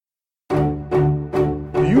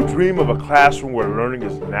you dream of a classroom where learning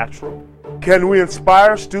is natural? Can we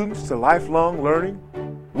inspire students to lifelong learning?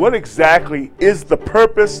 What exactly is the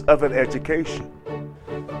purpose of an education?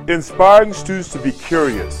 Inspiring students to be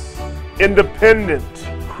curious, independent,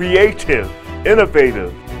 creative,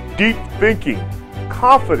 innovative, deep thinking,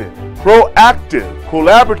 confident, proactive,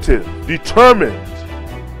 collaborative, determined,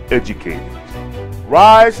 educated.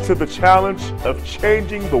 Rise to the challenge of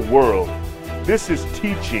changing the world. This is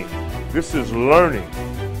teaching. This is learning.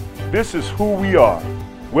 This is who we are.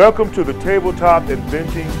 Welcome to the Tabletop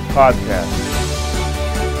Inventing Podcast.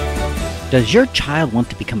 Does your child want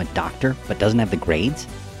to become a doctor but doesn't have the grades?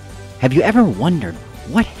 Have you ever wondered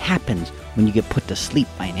what happens when you get put to sleep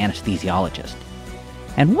by an anesthesiologist?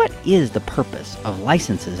 And what is the purpose of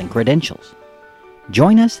licenses and credentials?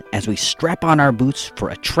 Join us as we strap on our boots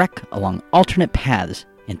for a trek along alternate paths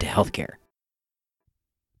into healthcare.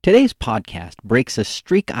 Today's podcast breaks a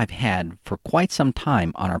streak I've had for quite some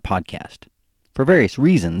time on our podcast. For various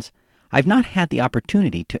reasons, I've not had the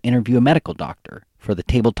opportunity to interview a medical doctor for the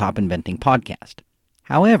Tabletop Inventing Podcast.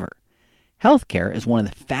 However, healthcare is one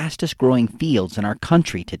of the fastest growing fields in our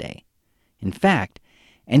country today. In fact,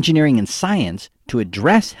 engineering and science to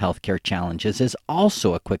address healthcare challenges is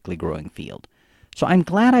also a quickly growing field. So I'm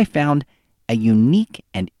glad I found a unique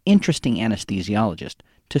and interesting anesthesiologist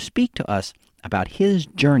to speak to us about his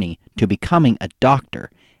journey to becoming a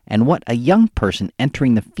doctor and what a young person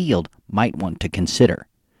entering the field might want to consider.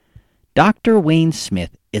 Dr. Wayne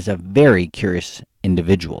Smith is a very curious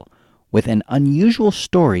individual with an unusual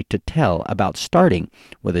story to tell about starting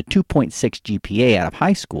with a 2.6 GPA out of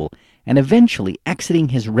high school and eventually exiting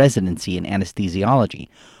his residency in anesthesiology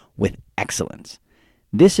with excellence.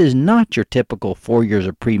 This is not your typical 4 years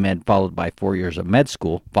of pre-med followed by 4 years of med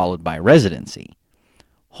school followed by residency.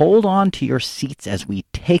 Hold on to your seats as we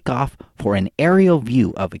take off for an aerial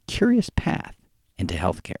view of a curious path into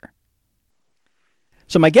healthcare.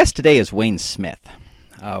 So my guest today is Wayne Smith.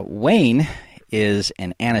 Wayne is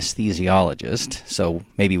an anesthesiologist, so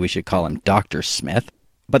maybe we should call him Dr. Smith.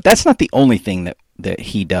 But that's not the only thing that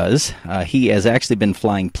he does. He has actually been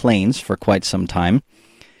flying planes for quite some time.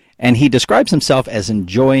 And he describes himself as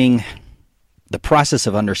enjoying the process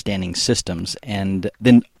of understanding systems and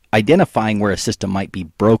then identifying where a system might be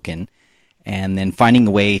broken and then finding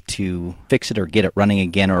a way to fix it or get it running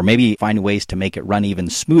again, or maybe find ways to make it run even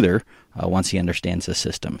smoother once he understands the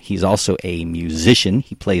system. He's also a musician.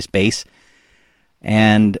 He plays bass.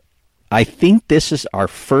 And I think this is our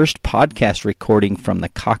first podcast recording from the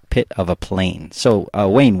cockpit of a plane. So,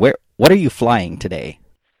 Wayne, what are you flying today?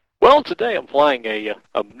 Well, today I'm flying a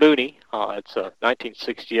Mooney. It's a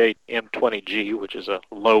 1968 M20G, which is a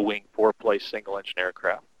low-wing, four-place single-engine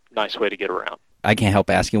aircraft. Nice way to get around. I can't help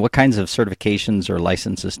asking, what kinds of certifications or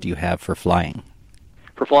licenses do you have for flying?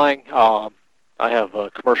 For flying, I have a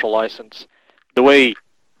commercial license. The way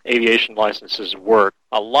aviation licenses work,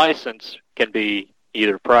 a license can be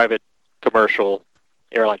either private, commercial,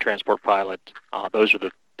 airline transport pilot. Those are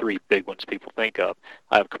the three big ones people think of.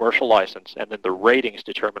 I have a commercial license, and then the ratings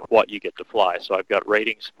determine what you get to fly. So I've got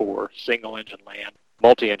ratings for single-engine land,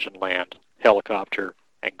 multi-engine land, helicopter,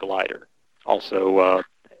 and glider. Also,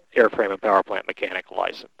 airframe and power plant mechanic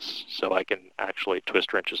license, so I can actually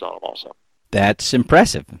twist wrenches on them also. That's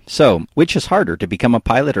impressive. So, which is harder, to become a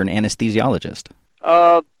pilot or an anesthesiologist?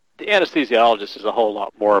 The anesthesiologist is a whole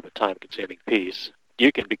lot more of a time-consuming piece.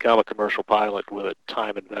 You can become a commercial pilot with a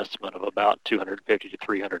time investment of about 250 to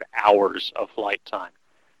 300 hours of flight time.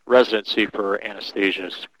 Residency for anesthesia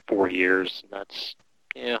is 4 years, and that's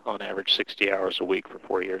on average 60 hours a week for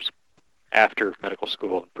 4 years after medical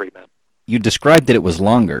school and pre-med. You described that it was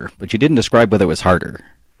longer, but you didn't describe whether it was harder.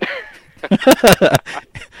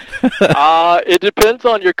 It depends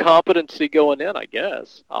on your competency going in, I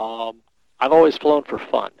guess. I've always flown for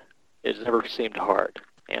fun. It's never seemed hard.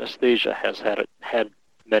 Anesthesia has had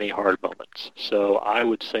many hard moments, so I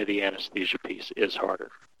would say the anesthesia piece is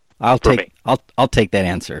harder. I'll take that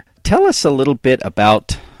answer. Tell us a little bit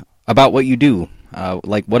about what you do.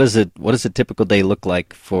 Like what does a typical day look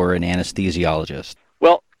like for an anesthesiologist?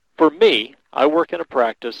 Well, for me, I work in a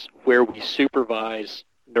practice where we supervise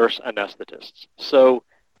nurse anesthetists. So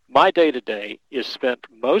my day-to-day is spent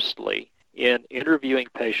mostly in interviewing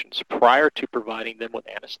patients prior to providing them with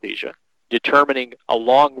anesthesia, determining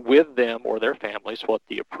along with them or their families what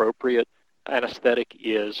the appropriate anesthetic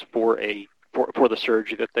is for the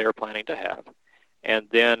surgery that they are planning to have. And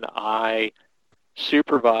then I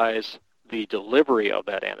supervise the delivery of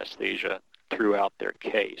that anesthesia throughout their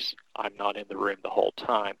case. I'm not in the room the whole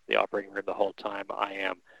time, the operating room the whole time. I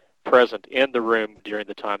am present in the room during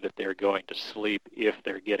the time that they're going to sleep if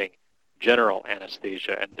they're getting general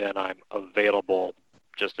anesthesia, and then I'm available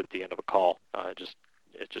just at the end of a call.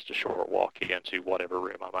 It's just a short walk into whatever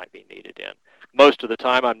room I might be needed in. Most of the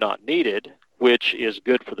time I'm not needed, which is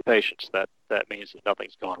good for the patients. That means that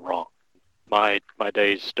nothing's gone wrong. My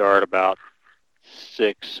days start about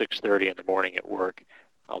 6:30 in the morning at work.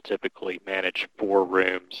 I'll typically manage 4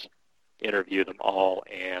 rooms, interview them all,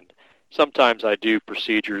 and sometimes I do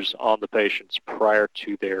procedures on the patients prior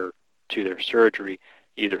to their surgery,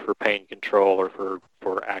 either for pain control or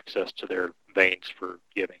for access to their veins for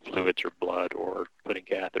giving fluids or blood, or putting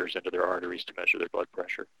catheters into their arteries to measure their blood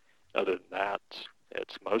pressure. Other than that,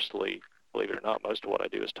 it's mostly, believe it or not, most of what I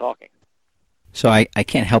do is talking. So I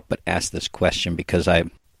can't help but ask this question because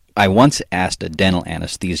I once asked a dental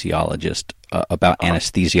anesthesiologist about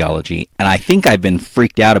anesthesiology, and I think I've been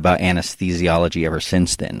freaked out about anesthesiology ever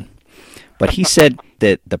since then. But he said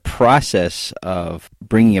that the process of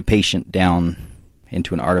bringing a patient down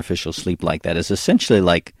into an artificial sleep like that is essentially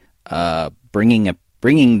like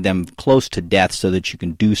bringing them close to death so that you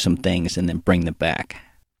can do some things and then bring them back.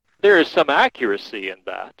 There is some accuracy in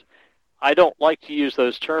that. I don't like to use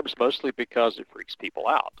those terms mostly because it freaks people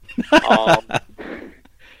out.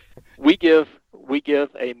 We give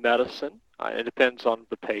a medicine. It depends on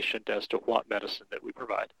the patient as to what medicine that we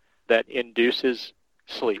provide that induces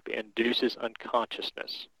sleep, induces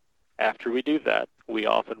unconsciousness. After we do that, we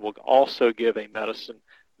often will also give a medicine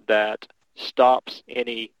that stops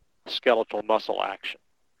any skeletal muscle action.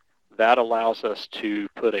 That allows us to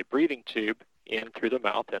put a breathing tube in through the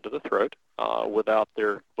mouth into the throat without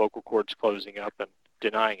their vocal cords closing up and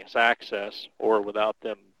denying us access, or without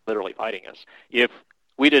them literally fighting us. If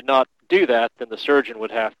we did not do that, then the surgeon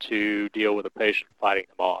would have to deal with a patient fighting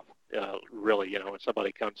them off. Really, when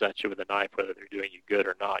somebody comes at you with a knife, whether they're doing you good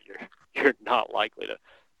or not, you're not likely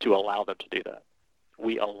to allow them to do that.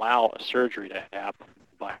 We allow a surgery to happen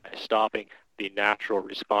by stopping the natural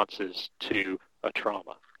responses to a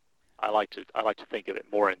trauma. I like to think of it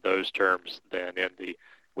more in those terms than in the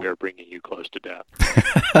 "we are bringing you close to death."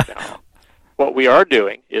 Now, what we are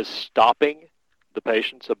doing is stopping the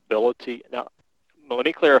patient's ability. Now, let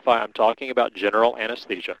me clarify. I'm talking about general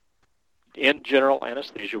anesthesia. In general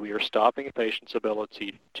anesthesia, we are stopping a patient's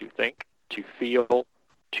ability to think, to feel,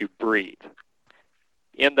 to breathe.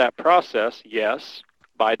 In that process, yes,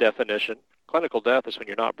 by definition, clinical death is when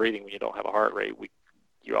you're not breathing, when you don't have a heart rate.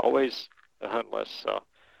 You always, unless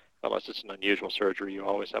it's an unusual surgery, you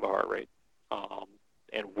always have a heart rate.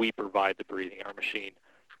 And we provide the breathing. Our machine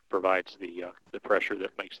provides the pressure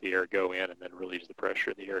that makes the air go in and then relieves the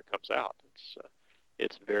pressure and the air comes out.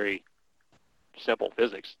 It's very simple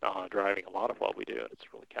physics driving a lot of what we do, and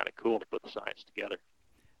it's really kind of cool to put the science together.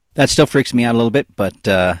 That still freaks me out a little bit, but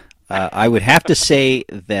I would have to say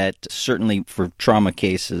that certainly for trauma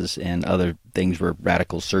cases and other things where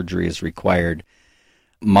radical surgery is required,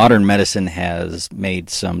 modern medicine has made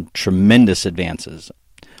some tremendous advances.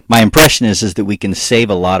 My impression is that we can save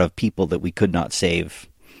a lot of people that we could not save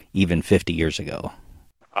even 50 years ago.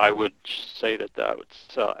 I would say that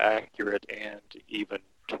was accurate, and even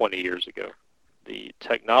 20 years ago. The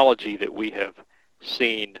technology that we have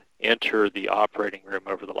seen enter the operating room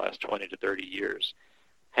over the last 20 to 30 years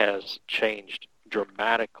has changed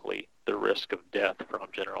dramatically the risk of death from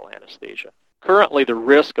general anesthesia. Currently, the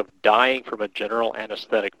risk of dying from a general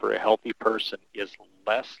anesthetic for a healthy person is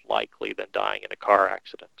less likely than dying in a car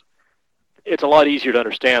accident. It's a lot easier to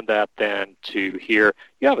understand that than to hear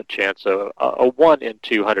you have a chance of a 1 in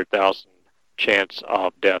 200,000 chance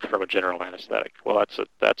of death from a general anesthetic. Well,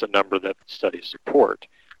 that's a number that studies support.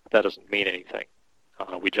 That doesn't mean anything.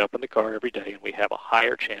 We jump in the car every day, and we have a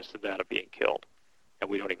higher chance than that of being killed, and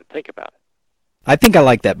we don't even think about it. I think I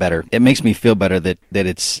like that better. It makes me feel better that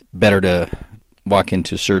it's better to walk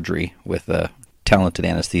into surgery with a talented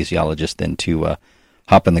anesthesiologist than to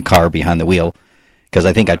hop in the car behind the wheel, because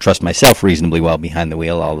I think I trust myself reasonably well behind the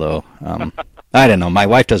wheel, although I don't know, my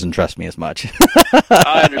wife doesn't trust me as much.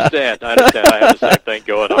 I understand. I have the same thing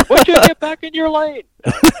going on. Would you get back in your lane?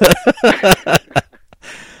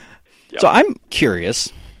 So I'm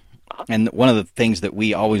curious, and one of the things that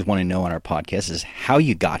we always want to know on our podcast is how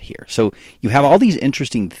you got here. So you have all these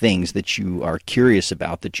interesting things that you are curious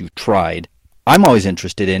about, that you've tried. I'm always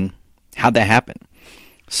interested in how'd that happen.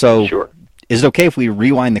 So Sure. Is it okay if we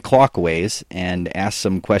rewind the clock a ways and ask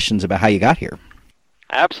some questions about how you got here?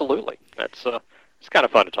 Absolutely. It's kind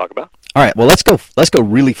of fun to talk about. All right. Well, let's go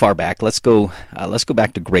really far back. Let's go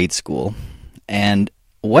back to grade school. And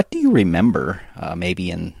what do you remember,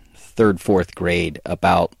 maybe in 3rd, 4th grade,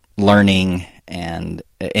 about learning? And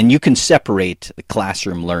you can separate the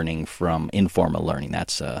classroom learning from informal learning.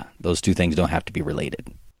 That's those two things don't have to be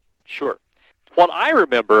related. Sure. What I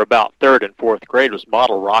remember about 3rd and 4th grade was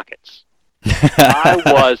model rockets.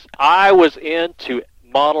 I was into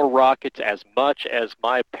model rockets as much as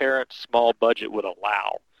my parents' small budget would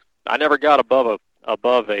allow. I never got above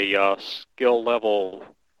a skill level.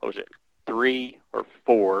 What was it, 3 or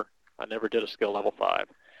 4? I never did a skill level 5,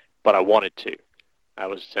 but I wanted to. That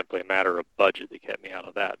was simply a matter of budget that kept me out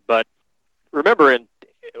of that. But remember, in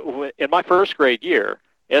my first grade year,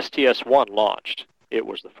 STS-1 launched. It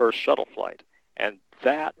was the first shuttle flight, and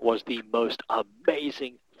that was the most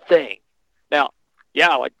amazing thing. Now,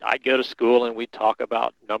 yeah, like I'd go to school and we'd talk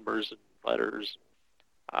about numbers and letters.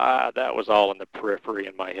 That was all in the periphery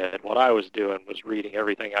in my head. What I was doing was reading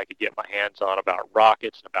everything I could get my hands on about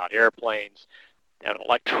rockets and about airplanes and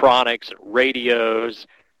electronics and radios.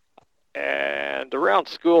 And around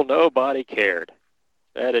school, nobody cared.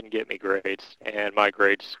 That didn't get me grades, and my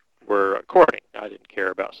grades were according. I didn't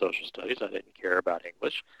care about social studies. I didn't care about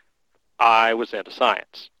English. I was into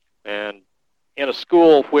science. And in a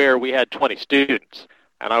school where we had 20 students,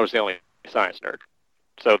 and I was the only science nerd.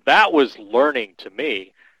 So that was learning to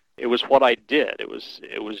me. It was what I did. It was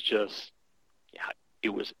just, yeah, it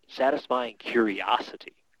was satisfying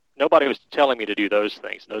curiosity. Nobody was telling me to do those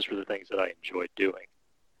things. Those were the things that I enjoyed doing.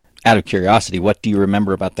 Out of curiosity, what do you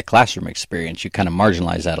remember about the classroom experience? You kind of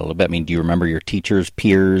marginalized that a little bit. I mean, do you remember your teachers,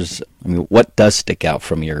 peers? I mean, what does stick out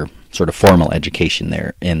from your sort of formal education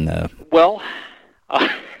there in the... Well,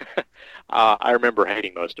 I remember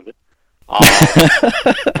hating most of it.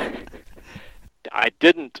 I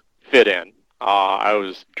didn't fit in. I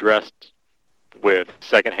was dressed with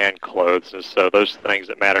secondhand clothes, and so those things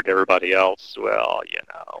that mattered to everybody else, well,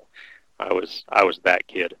 I was that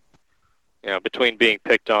kid. Between being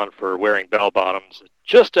picked on for wearing bell-bottoms,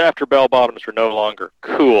 just after bell-bottoms were no longer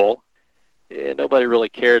cool, nobody really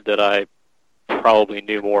cared that I probably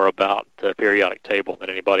knew more about the periodic table than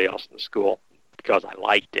anybody else in the school because I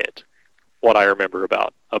liked it. What I remember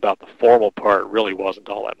about the formal part really wasn't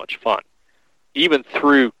all that much fun. Even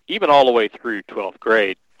all the way through 12th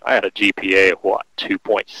grade, I had a GPA of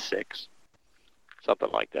 2.6, something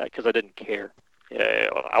like that, because I didn't care.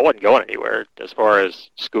 I wasn't going anywhere as far as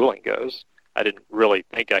schooling goes. I didn't really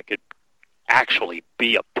think I could actually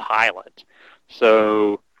be a pilot.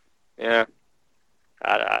 So, yeah,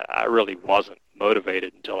 I really wasn't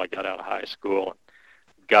motivated until I got out of high school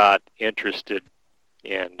and got interested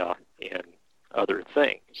in other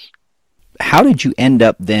things. How did you end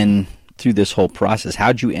up then through this whole process?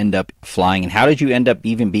 How did you end up flying, and how did you end up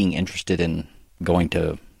even being interested in going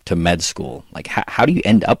to med school? Like, how do you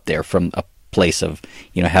end up there from a place of,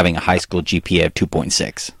 having a high school GPA of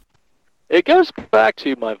 2.6? It goes back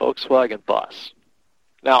to my Volkswagen bus.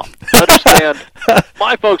 Now, understand,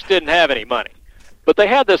 my folks didn't have any money, but they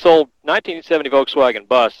had this old 1970 Volkswagen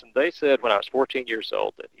bus, and they said when I was 14 years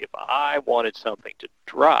old that if I wanted something to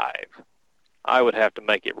drive, I would have to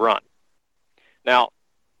make it run. Now,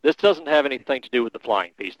 this doesn't have anything to do with the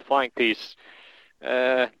flying piece. The flying piece,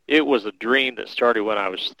 it was a dream that started when I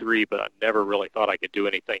was 3, but I never really thought I could do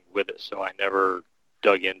anything with it, so I never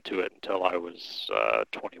dug into it until I was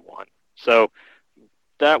 21. So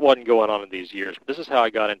that wasn't going on in these years. This is how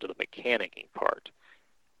I got into the mechanicking part.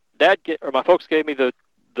 My folks gave me the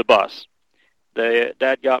bus.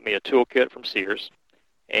 Dad got me a toolkit from Sears,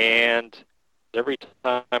 and every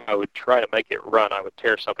time I would try to make it run, I would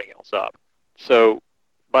tear something else up. So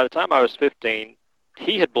by the time I was 15,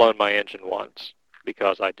 he had blown my engine once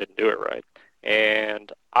because I didn't do it right,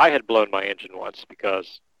 and I had blown my engine once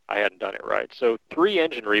because I hadn't done it right. So 3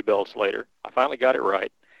 engine rebuilds later, I finally got it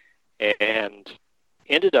right, and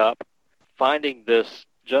ended up finding this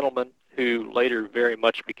gentleman who later very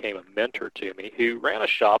much became a mentor to me, who ran a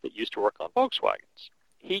shop that used to work on Volkswagens.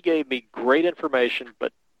 He gave me great information,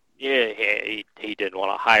 but he didn't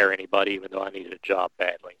want to hire anybody, even though I needed a job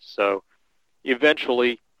badly. So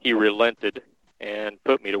eventually he relented and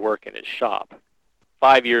put me to work in his shop.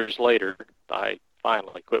 5 years later, I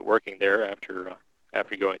finally quit working there after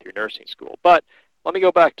going through nursing school. But let me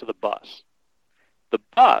go back to the bus. The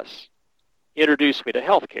bus introduced me to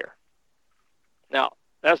healthcare. Now,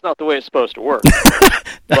 that's not the way it's supposed to work.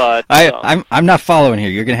 But I'm not following here.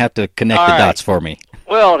 You're going to have to connect the dots for me.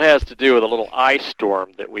 Well, it has to do with a little ice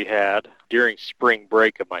storm that we had during spring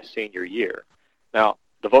break of my senior year. Now,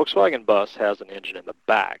 the Volkswagen bus has an engine in the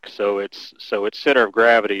back, so its center of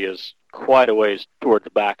gravity is quite a ways toward the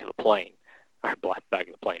back of the plane, or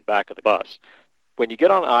back of the bus. When you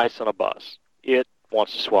get on ice on a bus, it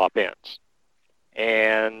wants to swap ends.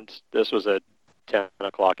 And this was at 10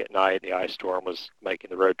 o'clock at night. The ice storm was making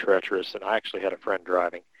the road treacherous, and I actually had a friend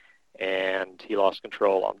driving, and he lost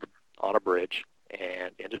control on a bridge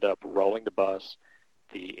and ended up rolling the bus.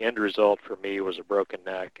 The end result for me was a broken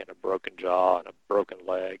neck and a broken jaw and a broken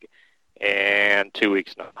leg, and 2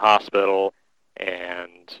 weeks in a hospital,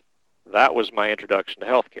 and that was my introduction to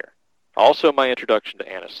healthcare. Also my introduction to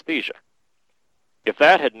anesthesia. If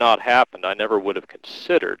that had not happened, I never would have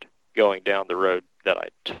considered going down the road that I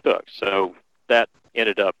took. So that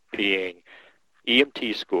ended up being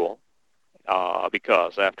EMT school,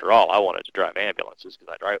 because after all, I wanted to drive ambulances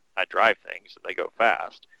because I drive things and they go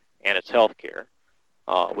fast, and it's healthcare,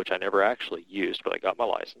 which I never actually used, but I got my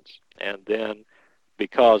license. And then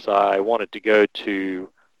because I wanted to go to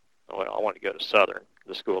Southern,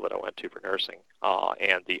 the school that I went to for nursing,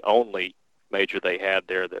 and the only major they had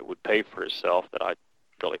there that would pay for itself that I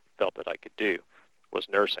really felt that I could do was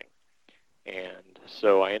nursing. And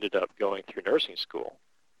so I ended up going through nursing school.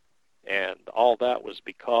 And all that was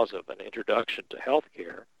because of an introduction to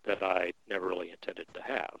healthcare that I never really intended to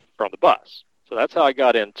have from the bus. So that's how I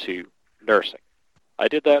got into nursing. I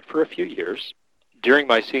did that for a few years. During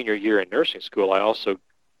my senior year in nursing school, I also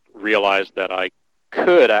realized that I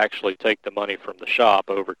could actually take the money from the shop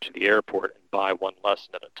over to the airport and buy one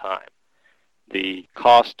lesson at a time. The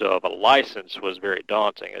cost of a license was very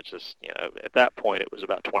daunting. It's just, at that point it was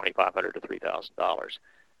about $2,500 to $3,000.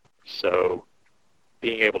 So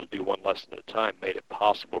being able to do one lesson at a time made it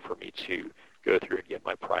possible for me to go through and get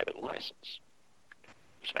my private license. It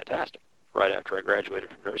was fantastic. Right after I graduated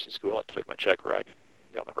from nursing school, I took my check ride,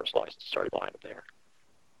 got my first license, started flying them there.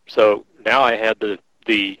 So now I had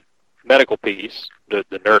the medical piece,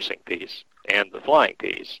 the nursing piece, and the flying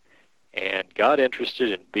piece, and got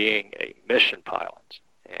interested in being a mission pilot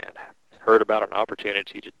and heard about an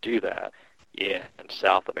opportunity to do that in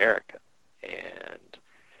South America. And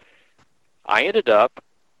I ended up,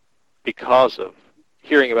 because of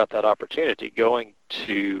hearing about that opportunity, going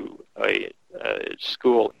to a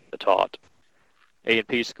school that taught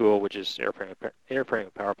A&P school, which is airframe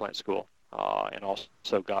and power plant school, and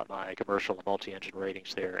also got my commercial and multi-engine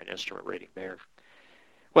ratings there and instrument rating there.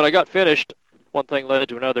 When I got finished, one thing led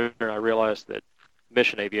to another, and I realized that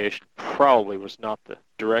mission aviation probably was not the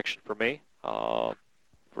direction for me, for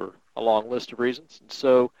a long list of reasons. And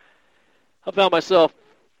so I found myself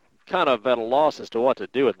kind of at a loss as to what to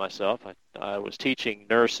do with myself. I was teaching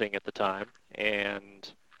nursing at the time and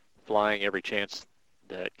flying every chance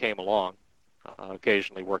that came along,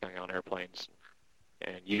 occasionally working on airplanes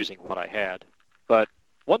and using what I had. But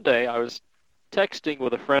one day I was texting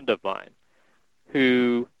with a friend of mine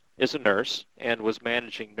who is a nurse and was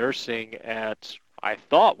managing nursing at, I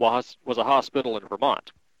thought was a hospital in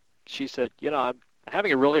Vermont. She said, I'm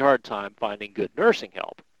having a really hard time finding good nursing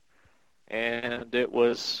help. And it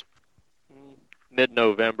was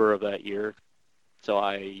mid-November of that year, so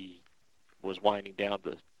I was winding down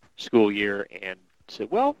the school year and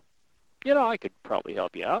said, well, I could probably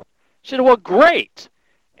help you out. She said, well, great.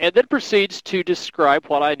 And then proceeds to describe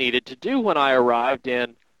what I needed to do when I arrived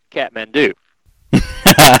in Kathmandu.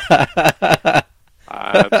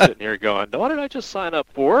 I'm sitting here going, what did I just sign up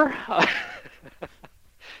for?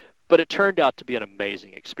 But it turned out to be an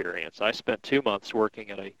amazing experience. I spent 2 months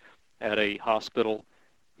working at a hospital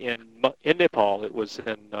in Nepal. It was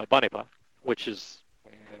in Banipa, which is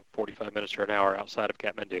 45 minutes or an hour outside of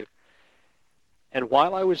Kathmandu. And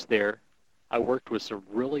while I was there, I worked with some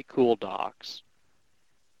really cool docs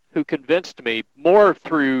who convinced me more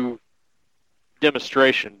through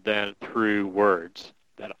demonstration than through words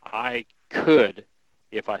that I could,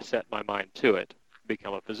 if I set my mind to it,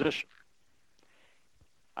 become a physician.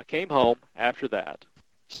 I came home after that,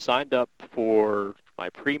 signed up for my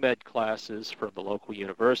pre-med classes from the local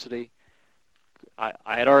university. I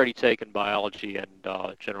had already taken biology and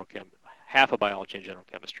half of biology and general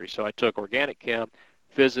chemistry. So I took organic chem,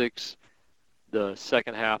 physics, the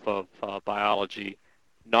second half of biology,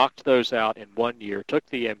 knocked those out in 1 year, took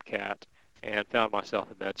the MCAT, and found myself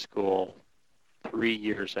in med school 3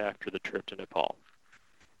 years after the trip to Nepal.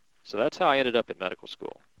 So that's how I ended up in medical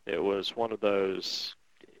school. It was one of those,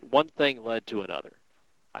 one thing led to another.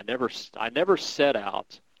 I never set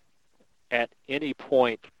out at any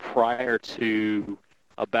point prior to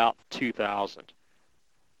about 2000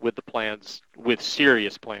 with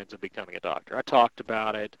serious plans of becoming a doctor. I talked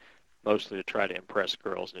about it mostly to try to impress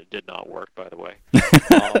girls, and it did not work, by the way.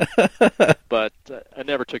 But I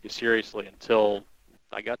never took it seriously until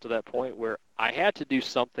I got to that point where I had to do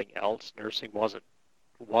something else. Nursing wasn't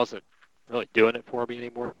really doing it for me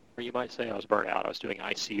anymore, you might say. I was burnt out. I was doing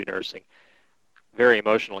ICU nursing, very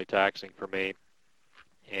emotionally taxing for me,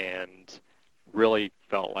 and really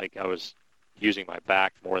felt like I was using my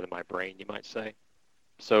back more than my brain, you might say.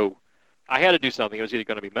 So I had to do something. It was either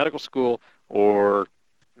going to be medical school or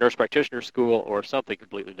nurse practitioner school or something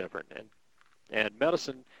completely different. And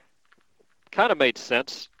medicine kind of made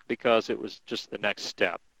sense because it was just the next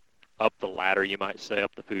step up the ladder, you might say,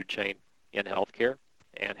 up the food chain in healthcare.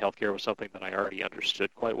 And healthcare was something that I already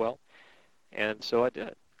understood quite well. And so I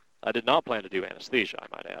did. I did not plan to do anesthesia, I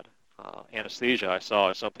might add. Anesthesia I saw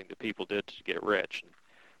as something that people did to get rich. And,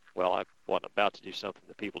 well, I wasn't about to do something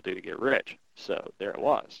that people do to get rich. So there it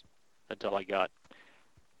was until I got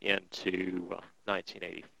into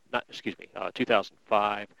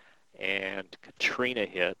 2005, and Katrina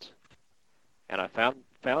hit, and I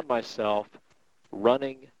found myself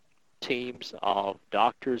running teams of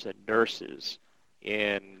doctors and nurses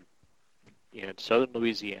in southern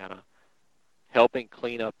Louisiana, helping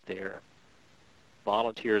clean up there.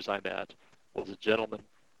 Volunteers I met was a gentleman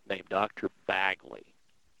named Dr. Bagley,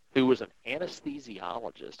 who was an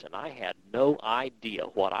anesthesiologist, and I had no idea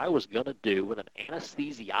what I was going to do with an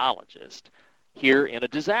anesthesiologist here in a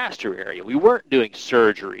disaster area. We weren't doing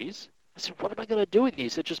surgeries. I said, what am I going to do with you? He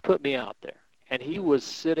said, just put me out there. And he was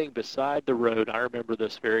sitting beside the road. I remember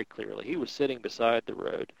this very clearly. He was sitting beside the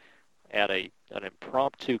road at an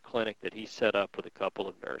impromptu clinic that he set up with a couple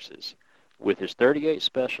of nurses with his 38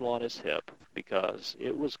 Special on his hip, because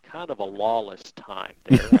it was kind of a lawless time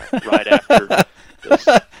there right after this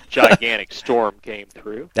gigantic storm came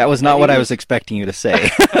through. That was not what I was expecting you to say.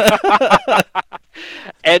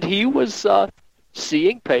 And he was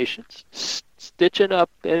seeing patients, stitching up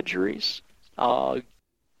injuries,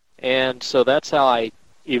 and so that's how I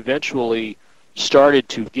eventually started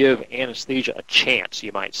to give anesthesia a chance,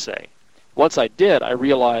 you might say. Once I did, I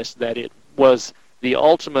realized that it was the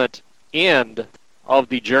ultimate end of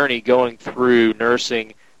the journey, going through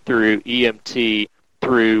nursing, through EMT,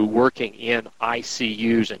 through working in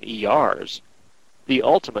ICUs and ERs. The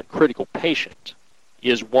ultimate critical patient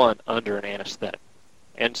is one under an anesthetic.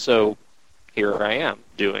 And so here I am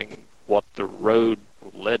doing what the road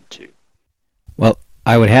led to. Well,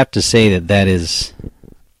 I would have to say that is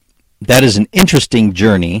an interesting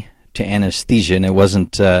journey to anesthesia, and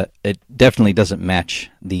it definitely doesn't match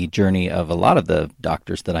the journey of a lot of the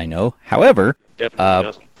doctors that I know. However,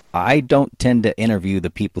 I don't tend to interview the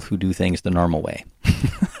people who do things the normal way.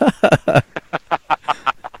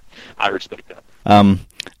 I respect that.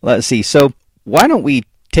 Let's see. So why don't we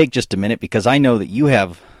take just a minute, because I know that you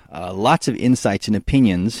have lots of insights and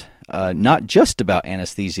opinions, not just about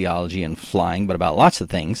anesthesiology and flying, but about lots of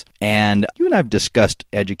things. And you and I have discussed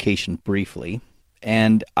education briefly.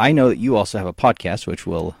 And I know that you also have a podcast, which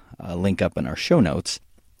we'll link up in our show notes.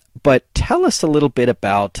 But tell us a little bit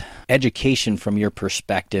about education from your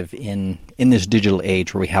perspective in this digital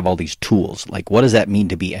age where we have all these tools. Like, what does that mean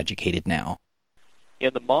to be educated now?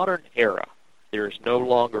 In the modern era, there is no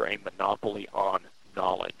longer a monopoly on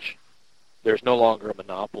knowledge. There's no longer a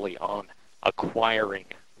monopoly on acquiring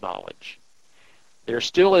knowledge. There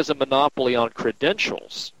still is a monopoly on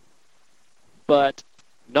credentials, but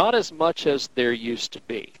not as much as there used to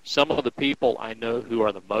be. Some of the people I know who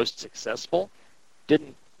are the most successful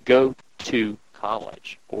didn't go to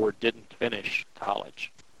college or didn't finish college,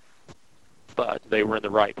 but they were in the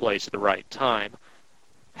right place at the right time,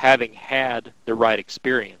 having had the right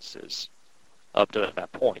experiences up to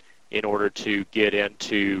that point in order to get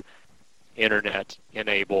into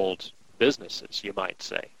internet-enabled businesses, you might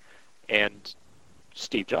say. And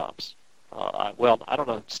Steve Jobs. I don't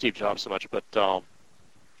know Steve Jobs so much, but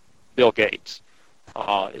Bill Gates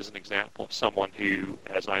is an example of someone who,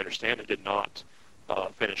 as I understand it, did not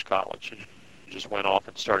finish college and just went off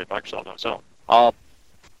and started Microsoft on his own.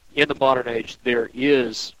 In the modern age, there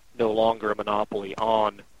is no longer a monopoly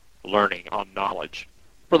on learning, on knowledge,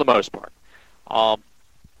 for the most part.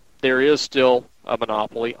 There is still a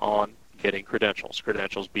monopoly on getting credentials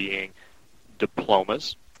being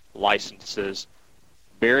diplomas, licenses,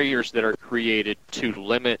 barriers that are created to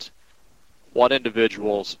limit what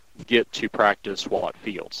individuals get to practice what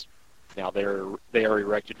fields. Now, they are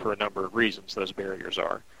erected for a number of reasons, those barriers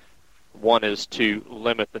are. One is to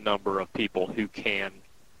limit the number of people who can,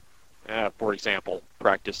 for example,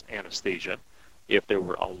 practice anesthesia. If there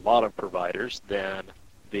were a lot of providers, then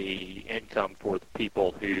the income for the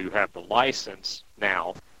people who have the license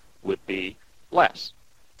now would be less.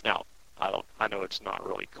 Now, I know it's not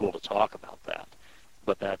really cool to talk about that,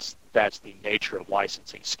 but that's the nature of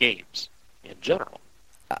licensing schemes in general.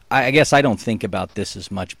 I guess I don't think about this as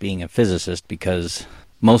much being a physicist, because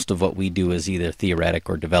most of what we do is either theoretic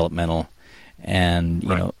or developmental.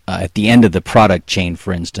 And, at the end of the product chain,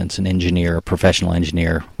 for instance, an engineer, a professional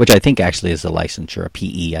engineer, which I think actually is a licensure, a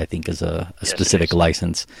PE, I think is a specific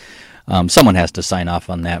license. Someone has to sign off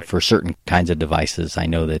on that for certain kinds of devices. I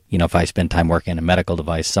know that, if I spend time working on a medical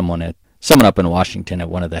device, someone up in Washington at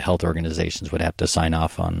one of the health organizations would have to sign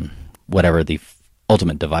off on whatever the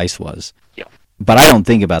ultimate device was. Yeah. But I don't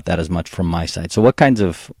think about that as much from my side. So what kinds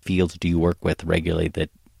of fields do you work with regularly that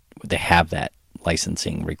they have that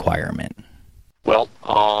licensing requirement? Well,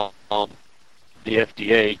 the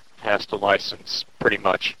FDA has to license pretty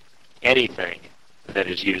much anything that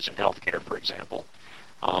is used in healthcare, for example.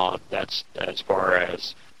 That's as far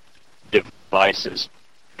as devices,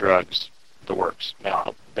 drugs, the works.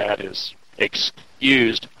 Now, that is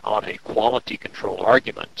excused on a quality control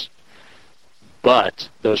argument, but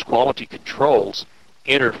those quality controls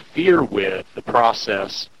interfere with the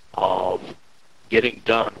process of getting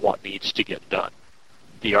done what needs to get done.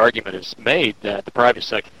 The argument is made that the private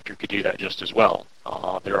sector could do that just as well.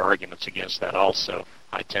 There are arguments against that also.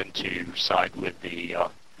 I tend to side with the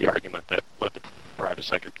argument that let the private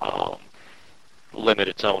sector limit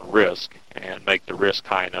its own risk and make the risk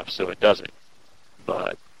high enough so it doesn't.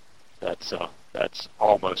 But that's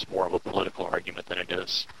almost more of a political argument than it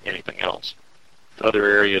is anything else. Other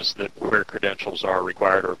areas where credentials are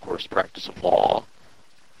required are, of course, practice of law.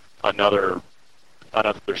 Another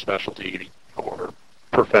specialty or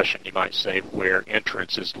profession, you might say, where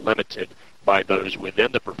entrance is limited by those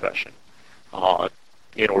within the profession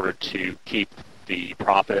in order to keep the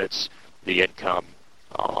profits, the income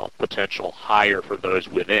potential higher for those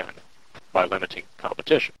within by limiting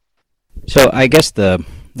competition. So I guess the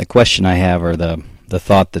question I have, or the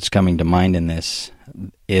thought that's coming to mind in this,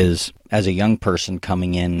 is as a young person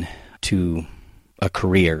coming in to a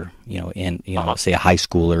career, say a high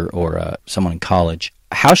schooler or someone in college,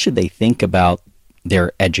 how should they think about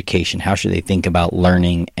their education? How should they think about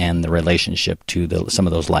learning and the relationship to some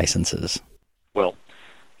of those licenses? Well,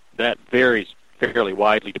 that varies fairly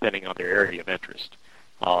widely depending on their area of interest,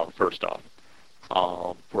 first off.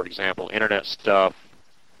 For example, internet stuff,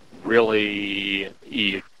 really,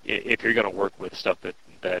 if you're going to work with stuff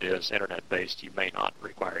that is internet-based, you may not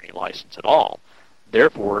require any license at all.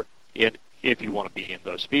 Therefore, if you want to be in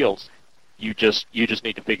those fields, you just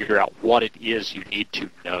need to figure out what it is you need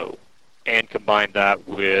to know and combine that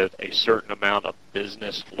with a certain amount of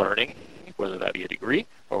business learning, whether that be a degree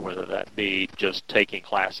or whether that be just taking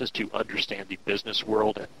classes to understand the business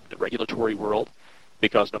world and the regulatory world,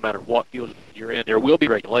 because no matter what field you're in, there will be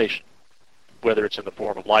regulation, whether it's in the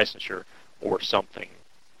form of licensure or something,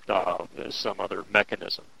 some other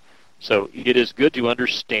mechanism. So it is good to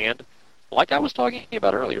understand, like I was talking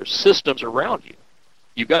about earlier, systems around you.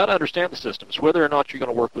 You've got to understand the systems. Whether or not you're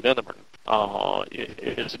going to work within them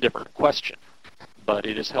it is a different question. But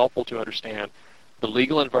it is helpful to understand the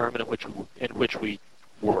legal environment in which we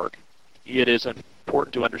work. It is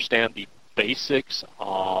important to understand the basics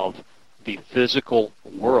of the physical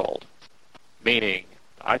world, meaning,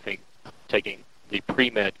 I think, taking the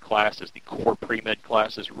pre-med classes, the core pre-med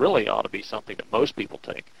classes, really ought to be something that most people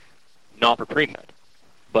take, not for pre-med,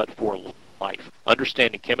 but for life.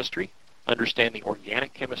 Understanding chemistry, understanding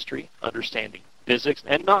organic chemistry, understanding physics,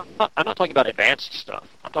 and I'm not talking about advanced stuff.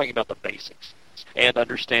 I'm talking about the basics, and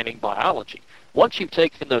understanding biology. Once you've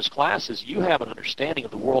taken those classes, you have an understanding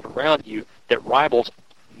of the world around you that rivals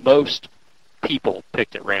most people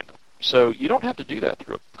picked at random. So you don't have to do that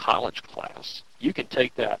through a college class. You can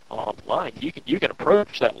take that online. You can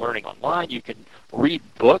approach that learning online. You can read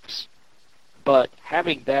books, but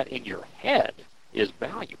having that in your head is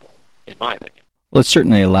valuable, in my opinion. Well, it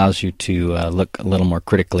certainly allows you to look a little more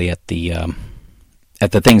critically at the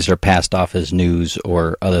things that are passed off as news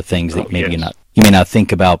or other things that maybe you may not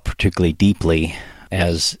think about particularly deeply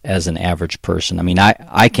as an average person. I mean,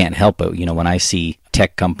 I can't help it. When I see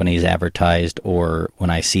tech companies advertised or when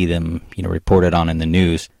I see them reported on in the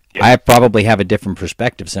news, I probably have a different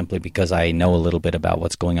perspective simply because I know a little bit about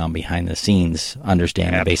what's going on behind the scenes,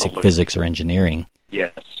 understanding basic physics or engineering.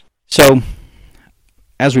 Yes. So,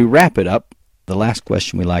 as we wrap it up, the last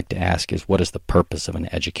question we like to ask is, what is the purpose of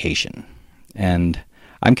an education? And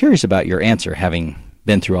I'm curious about your answer, having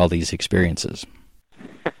been through all these experiences.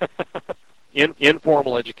 In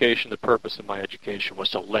informal education, the purpose of my education was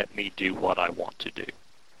to let me do what I want to do.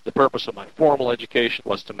 The purpose of my formal education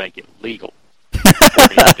was to make it legal for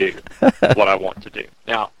me to do what I want to do.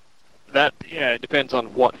 Now, it depends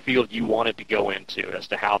on what field you wanted to go into as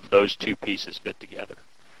to how those two pieces fit together.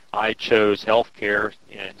 I chose healthcare,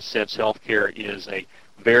 and since healthcare is a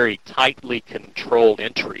very tightly controlled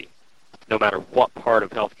entry, no matter what part of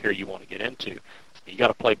healthcare you want to get into, you got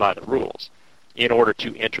to play by the rules in order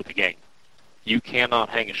to enter the game. You cannot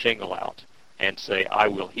hang a shingle out and say, I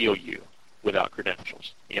will heal you without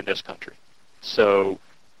credentials in this country. So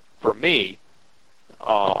for me,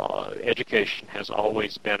 education has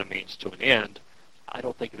always been a means to an end. I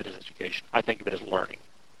don't think of it as education. I think of it as learning.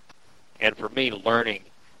 And for me, learning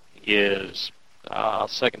is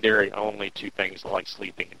secondary only to things like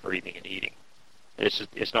sleeping and breathing and eating.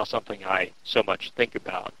 It's not something I so much think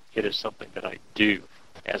about. It is something that I do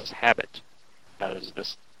as a habit. As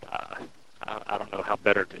this, I don't know how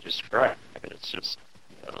better to describe it. It's just,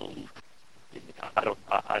 I don't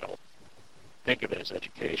think of it as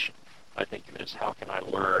education. I think of it as how can I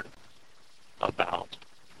learn about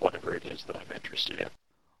whatever it is that I'm interested in.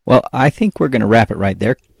 Well, I think we're going to wrap it right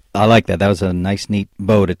there. I like that. That was a nice, neat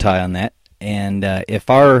bow to tie on that. And if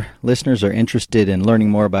our listeners are interested in learning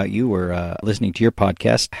more about you or listening to your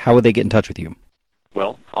podcast, how would they get in touch with you?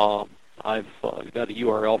 Well, I've got a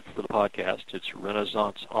URL for the podcast. It's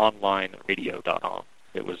renaissanceonlineradio.com.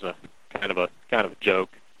 It was a kind of a joke.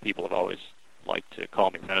 People have always liked to call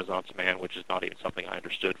me Renaissance Man, which is not even something I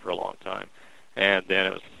understood for a long time. And then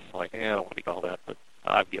it was like, I don't want to be called that, but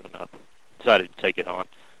I've given up. Decided to take it on.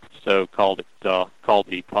 So called the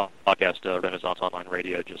podcast Renaissance Online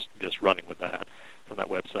Radio. Just running with that. From that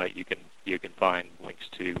website, you can find links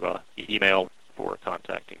to email for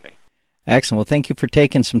contacting me. Excellent. Well, thank you for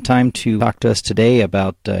taking some time to talk to us today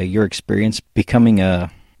about your experience becoming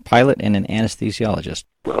a pilot and an anesthesiologist.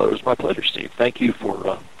 Well, it was my pleasure, Steve. Thank you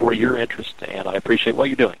for your interest, and I appreciate what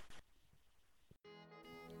you're doing.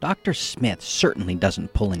 Dr. Smith certainly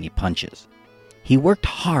doesn't pull any punches. He worked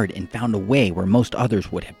hard and found a way where most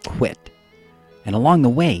others would have quit. And along the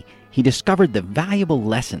way, he discovered the valuable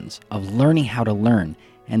lessons of learning how to learn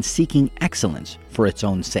and seeking excellence for its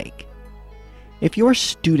own sake. If your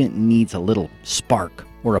student needs a little spark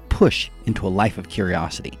or a push into a life of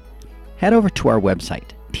curiosity, head over to our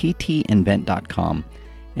website, ttinvent.com,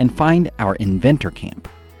 and find our Inventor Camp.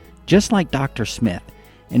 Just like Dr. Smith,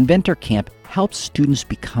 Inventor Camp helps students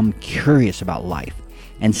become curious about life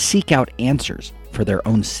and seek out answers for their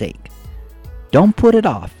own sake. Don't put it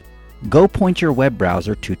off. Go point your web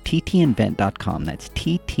browser to ttinvent.com, that's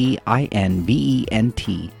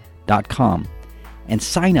ttinvent.com, and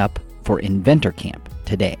sign up for Inventor Camp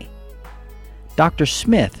today. Dr.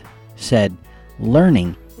 Smith said,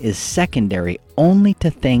 learning is secondary only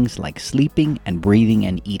to things like sleeping and breathing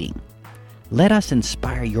and eating. Let us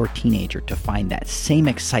inspire your teenager to find that same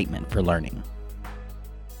excitement for learning.